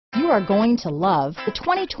are going to love the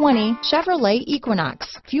 2020 Chevrolet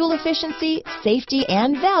Equinox. Fuel efficiency, safety,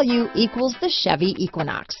 and value equals the Chevy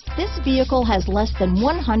Equinox. This vehicle has less than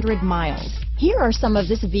 100 miles. Here are some of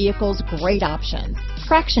this vehicle's great options: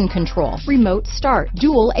 traction control, remote start,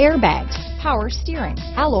 dual airbags, power steering,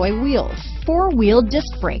 alloy wheels, four-wheel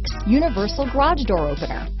disc brakes, universal garage door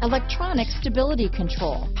opener, electronic stability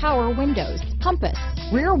control, power windows, compass,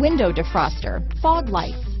 rear window defroster, fog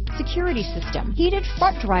lights, security system, heated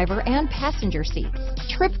front driver and passenger seats,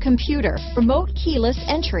 trip computer, remote keyless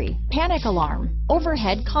entry, panic alarm,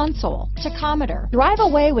 overhead console, tachometer. Drive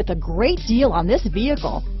away with a great deal on this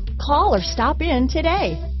vehicle. Call or stop in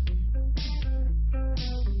today.